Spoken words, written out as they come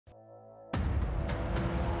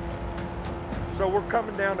So we're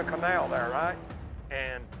coming down the canal there, right?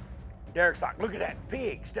 And Derek's like, look at that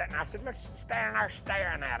pig. And I said, look, standing there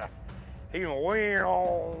staring at us. He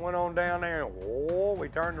went on down there, and whoa, we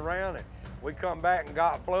turned around and we come back and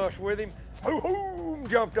got flush with him. Hoo-hoo,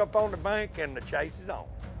 jumped up on the bank and the chase is on.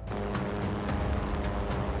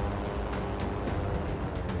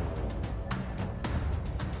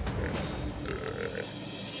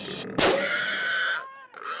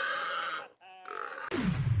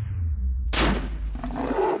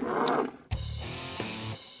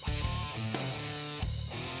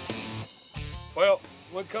 Well,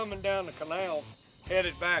 we're coming down the canal,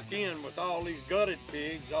 headed back in with all these gutted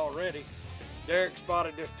pigs already. Derek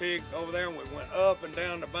spotted this pig over there and we went up and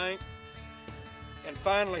down the bank. And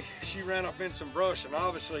finally, she ran up in some brush and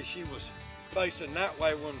obviously she was facing that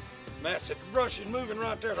way when Matt said, the brush is moving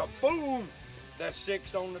right there. So boom, that's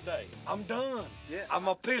 6 on the day. I'm done. Yeah.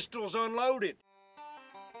 My pistol's unloaded.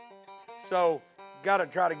 So, gotta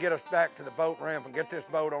try to get us back to the boat ramp and get this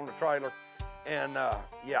boat on the trailer. And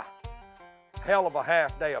yeah. Hell of a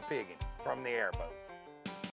half day of pigging from the airboat.